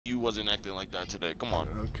wasn't acting like that today. Come on.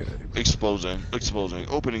 Okay. Exposing.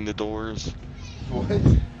 Opening the doors. What?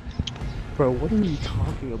 Bro, what are you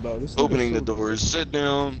talking about? This Opening nigga's the so... doors. Sit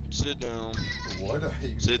down. What are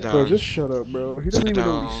you Sit Bro, down. just shut up, bro. He doesn't Sit even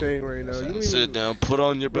know what down. he's saying right now. You don't Sit even... down. Put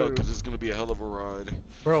on your belt Bro. because it's gonna be a hell of a ride.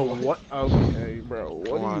 Bro, what? Okay, bro. What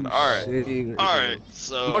Come are on. you All right. saying? All right.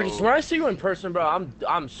 So. Marcus, when I see you in person, bro,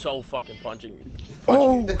 I'm so fucking punching you.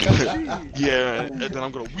 Oh, Yeah, and then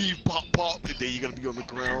I'm gonna weave, pop, and then you're gonna be on the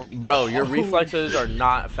ground. Bro, your reflexes are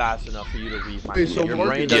not fast enough for you to read my Wait, so your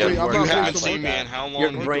Marcus- brain Yeah, doesn't I'm work not you saying haven't something seen like me that. in how long?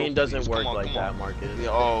 Your brain ago, doesn't please? work Come on, like come that, on. Marcus. Yeah,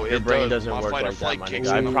 oh, Your it brain does. doesn't My work fight or like that, flight my kicks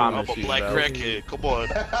nigga. I in. promise I'm a you, black bro. crackhead. Come on.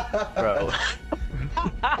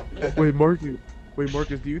 Bro. Wait,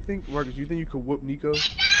 Marcus, do you think you could whoop Nico? I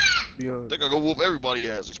think I go whoop everybody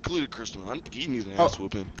ass, excluding Christian. I think he needs an ass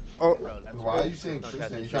whooping. Oh, Bro, that's Why are you saying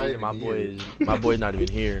Christian? He's not even my here. boy's not even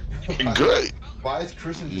here. Good. Why is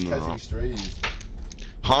Christian just No. catching strays?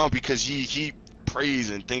 Huh? Because he prays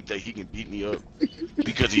and think that he can beat me up.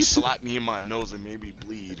 Because he slapped me in my nose and made me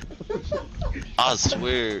bleed. I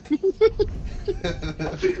swear. That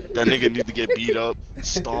nigga need to get beat up,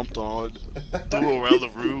 stomped on, threw around the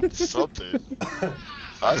room, something.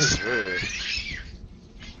 I swear.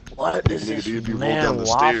 What is Nigga this need to be rolled man down the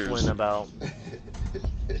stairs. waffling about?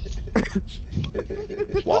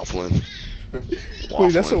 Waffling.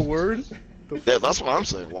 wait, that's a Waffling. word? Yeah, that's what I'm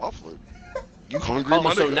saying. Waffling. You hungry, Oh,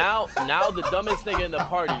 my so nigga? now the dumbest nigga in the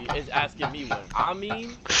party is asking me what I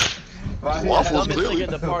mean. Why The Waffles dumbest clearly. nigga in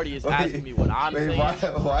the party is asking me what I'm Wait, saying. why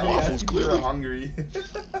are you Waffles asking if clearly. you're hungry?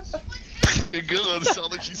 It good. It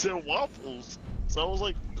sounded like she said waffles. So I was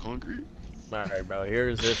like, hungry? Alright, bro.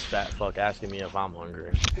 Here's this fat fuck asking me if I'm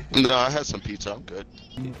hungry. No, I had some pizza. I'm good.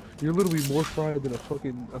 You're literally more fried than a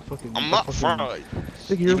fucking. I'm not fucking- fried.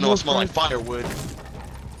 Nigga, you're Even though more I smell like fried- firewood.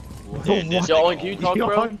 Yo, Yeah, this Yo, nigga Owen, can you talk, Yo,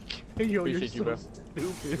 bro? Yo, you're Appreciate you, so bro.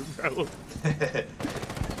 stupid,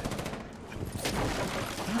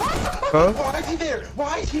 bro. Why is he there?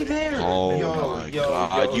 Why is he there? Oh Yo, my yo,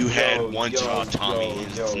 god, yo, you had yo, one yo, job, Tommy, yo,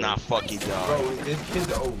 and yo. it's not fucking done. Bro, this kid's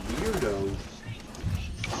a weirdo.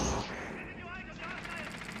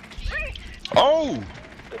 Oh!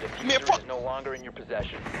 The Man, diffuser fuck. is no longer in your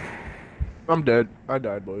possession. I'm dead. I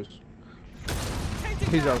died, boys.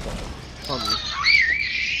 He's outside. On me.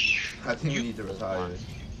 I think you need to retire.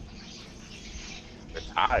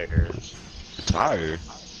 Retire. Tired.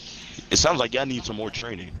 It sounds like y'all need some more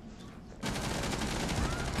training.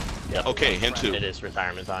 Yeah. Okay, him too. It is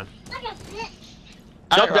retirement time.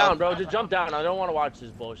 Jump down, bro. Just jump down. I don't want to watch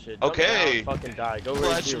this bullshit. Jump Okay. down, fucking die. Go right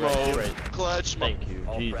Clutch to your right. mode. Right. Clutch mode. Thank you.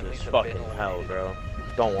 All Jesus friendlies have fucking been hell, bro.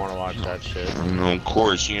 Don't want to watch that shit. No, of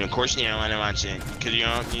course you don't want to watch it. Because you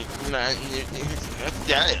know,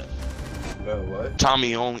 yeah. Bro, what?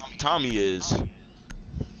 Tommy is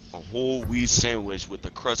a whole wheat sandwich with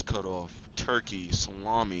the crust cut off, turkey,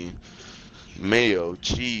 salami, mayo,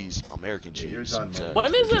 cheese, American Yeah, you're cheese. done, man.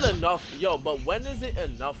 When is it enough, yo? But when is it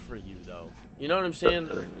enough for you, though? You know what I'm saying?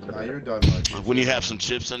 Nah, you're done, Marcus. When you have some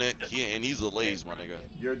chips in it, and he's a Lay's, my nigga.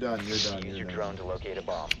 You're done, you're done, Use you're your done. drone to locate a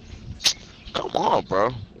bomb. Come on, bro.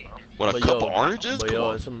 What, a But cup yo, of oranges? But Come yo,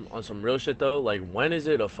 on. on some real shit though, like when is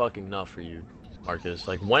it a fucking enough for you, Marcus?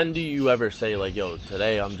 Like when do you ever say like, yo,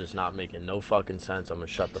 today I'm just not making no fucking sense. I'm gonna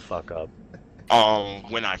shut the fuck up,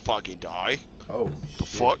 When I fucking die. Oh, The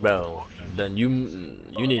fuck? bro. Then you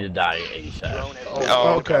need to die ASAP. Drone has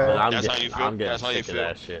Oh, Okay. But I'm That's how getting, you feel? I'm getting That's how you sick of feel?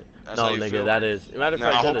 that shit. That's No, how you nigga, feel? that is. Matter of Now,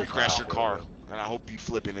 I fact, hope that you is crash how your I feel, car. bro. And I hope you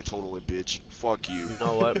flip it and total it, bitch. Fuck you. You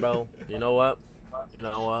know what, bro? You know what? You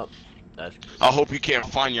know what? That's I hope you can't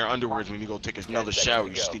find your underwears when you go take another shower,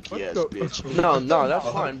 you stinky ass What the- bitch. no, that's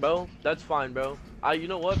fine, bro. That's fine, bro. You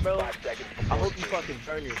know what, bro? 5 seconds I before hope you fucking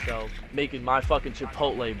burn yourself making my fucking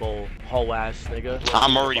Chipotle bowl, whole ass nigga.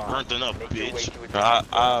 I'm already burnt enough, bitch.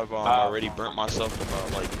 I've already burnt myself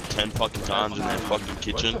about like 10 fucking times in that fucking what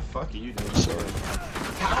kitchen. the fuck are you doing? So,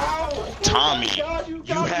 How? Tommy, Oh my God, you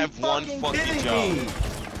gotta be have one fucking kidding job. me.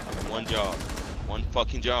 One job. One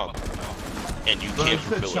fucking job. And you Bro, can't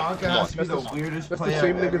this fulfill it. Tachanka Come on. has to be the weirdest That's the play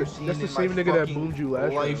same I've ever nigga- seen that's the in same my nigga that fucking boomed you last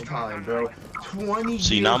round. lifetime, bro. 20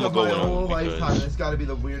 See, years now I'ma of go my in on whole because- lifetime. It's gotta be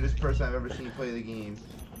the weirdest person I've ever seen play the game.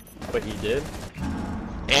 But he did.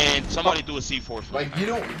 And somebody do a C4 for me. Like, you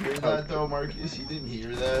don't hear that though, Marcus? You didn't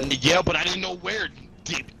hear that? Yeah, but I didn't know where,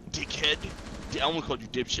 dickhead. I almost called you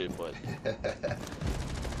dipshit, but...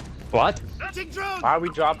 What? Why are we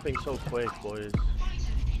dropping so quick, boys?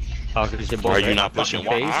 Oh, cause your Why are boy you not pushing?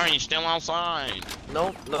 Why face? are you still outside?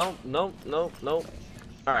 No. Alright,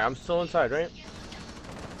 I'm still inside, right?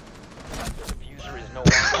 the diffuser is no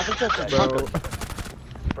longer in your possession. Bro,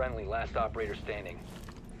 Friendly, last operator standing.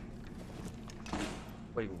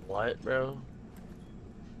 Wait, what, bro?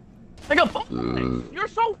 Nigga, you're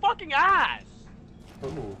so fucking ass.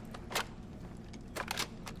 Ooh.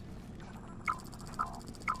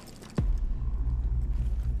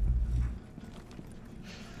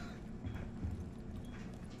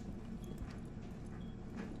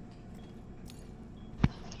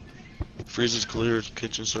 Freeze is clear.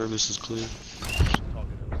 Kitchen service is clear.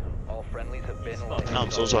 All friendlies have been No,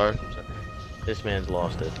 I'm so sorry. This man's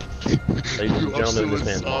lost it. Ladies and gentlemen, this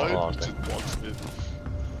man's lost it.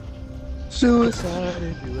 Suicide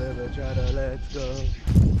if you ever try to let go.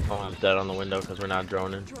 Oh, I'm dead on the window because we're not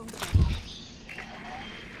droning.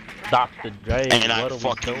 Dr. Dre, And I what are we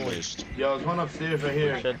fucking doing? missed. Yo, there's one upstairs right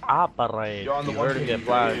here. Should operate. Yo, on the You one heard him ping, get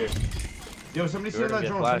right here. flashed. Yo, somebody You send heard him that get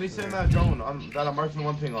drone. flashed Somebody send that drone that I'm marking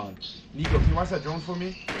one ping on. Nico, can you watch that drone for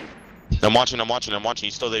me? I'm watching.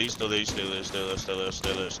 He's still there. He's still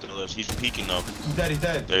there. He's peeking though. He's dead, he's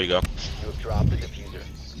dead. There you go. You have dropped the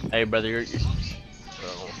diffuser. Hey, brother, you're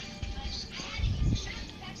bro.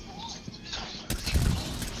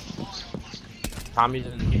 Tommy's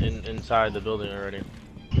inside the building already.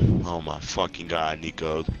 Oh my fucking god,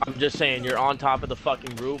 Nico. I'm just saying, you're on top of the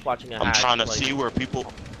fucking roof watching a I'm hatch, trying to like, see where people.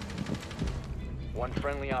 One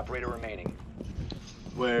friendly operator remaining.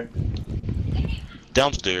 Where?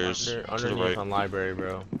 Downstairs. To the underneath right. on library,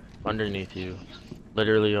 bro. Underneath you.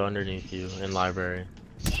 Literally underneath you in library.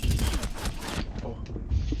 Oh.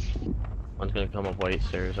 One's gonna come up white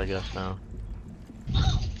stairs, I guess, now.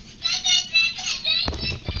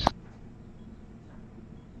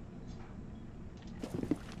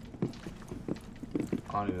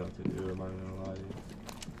 I don't even know what to do. I'm not even gonna lie to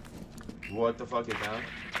you. What the fuck is down?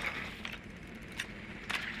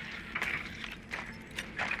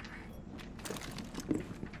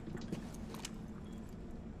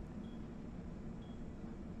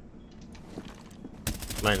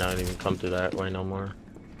 Might not even come through that way no more.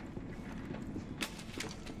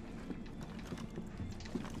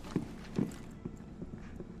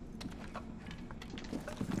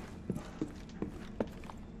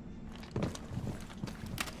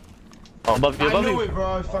 Oh, above you, I above knew you. it,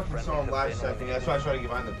 bro. I fucking saw him last second. That's why I tried to get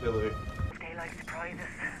behind the pillar. Daylight surprises.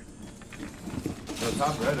 Yo,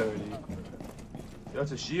 top red already. Yo,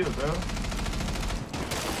 it's a shield, bro.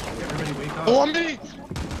 Everybody wake up. Oh, me!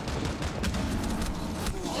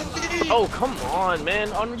 Oh, come on,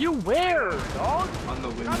 man. On you where, dog? On the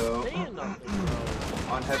You're not window. saying nothing, bro.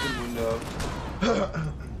 On heaven window.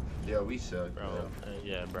 Yo, we suck, Bro, bro.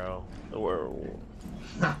 yeah, bro. Where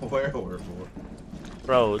we're for?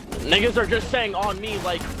 Bro, niggas are just saying on me,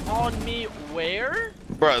 like, on me where?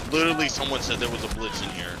 Bro, literally someone said there was a blitz in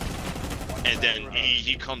here. And then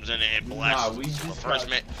he comes in and blasts Nah, we the just first got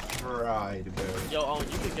man. fried, bro. Yo, Owen,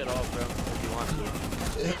 you can get off, bro, if you want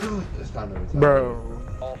to. It's time to retire. Bro.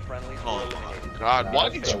 All friendlies were Oh eliminated. my god, why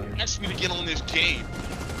did you ask me to get on this game?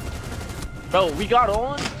 Bro, we got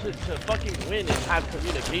on to fucking win and have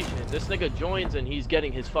communication. This nigga joins and he's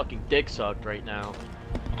getting his fucking dick sucked right now.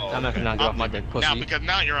 Oh, I'm not gonna get off my dick, now, pussy. because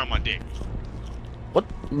now you're on my dick. What?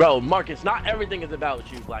 Bro, Marcus, not everything is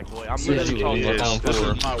about you, black boy. I'm literally you talking idiot. about This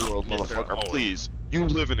for- is my world, Mr. motherfucker. Owen. Please. You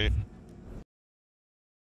live in it.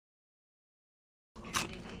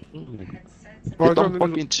 Oh, Get them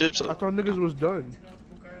fucking chips I up. thought niggas was done.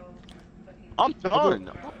 I'm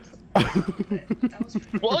done. Fuck,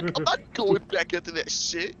 I'm not going back into that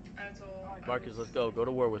shit. Marcus, let's go. Go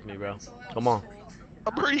to war with me, bro. Come on.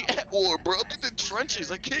 I'm already at war, bro. I'm in the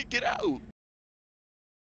trenches. I can't get out.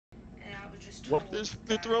 What is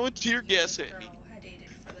they're throwing tear gas at me?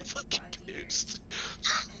 I'm fucking pissed.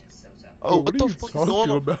 Oh, what the are you fuck is talking going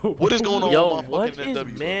on? about? What is going on Yo, with my what fucking is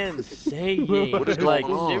NW? man saying? What is Like,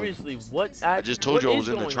 going on? seriously, what? I just told what you I is was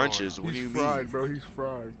in the going trenches. on? What do you He's mean? fried, bro. He's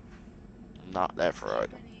fried. I'm not that fried.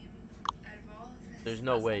 There's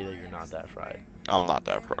no way that you're not that fried. I'm not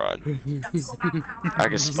that fried. I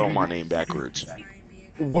can spell my name backwards.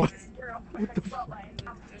 What? You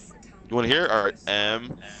want to hear? All right,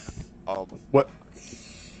 M. What?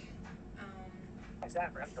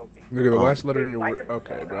 Nigga, the last letter in your word.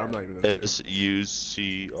 Okay, bro. I'm not even gonna.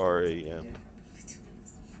 S-U-C-R-A-M.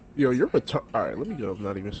 Yo, you're retarded. Alright, let me go. I'm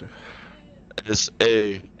not even saying.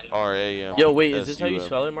 S-A-R-A-M. Yo, wait, is this how you S-U-M.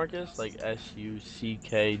 spell it, Marcus? Like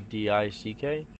S-U-C-K-D-I-C-K?